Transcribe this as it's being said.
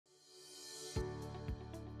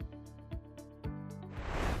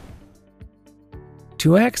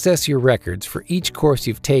To access your records for each course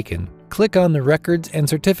you've taken, click on the Records and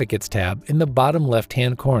Certificates tab in the bottom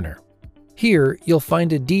left-hand corner. Here, you'll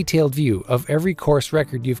find a detailed view of every course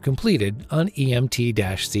record you've completed on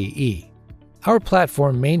EMT-CE. Our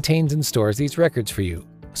platform maintains and stores these records for you,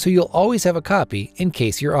 so you'll always have a copy in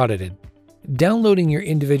case you're audited. Downloading your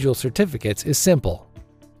individual certificates is simple.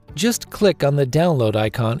 Just click on the download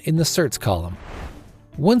icon in the Certs column.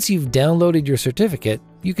 Once you've downloaded your certificate,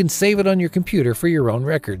 you can save it on your computer for your own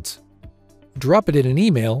records. Drop it in an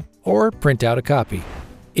email or print out a copy.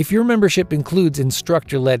 If your membership includes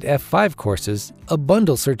instructor-led F5 courses, a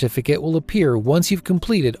bundle certificate will appear once you've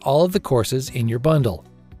completed all of the courses in your bundle.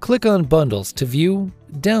 Click on Bundles to view,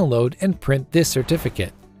 download, and print this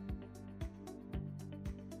certificate.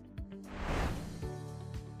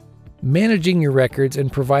 Managing your records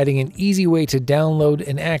and providing an easy way to download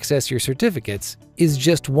and access your certificates is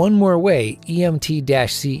just one more way EMT-CE.com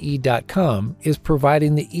is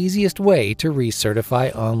providing the easiest way to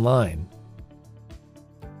recertify online.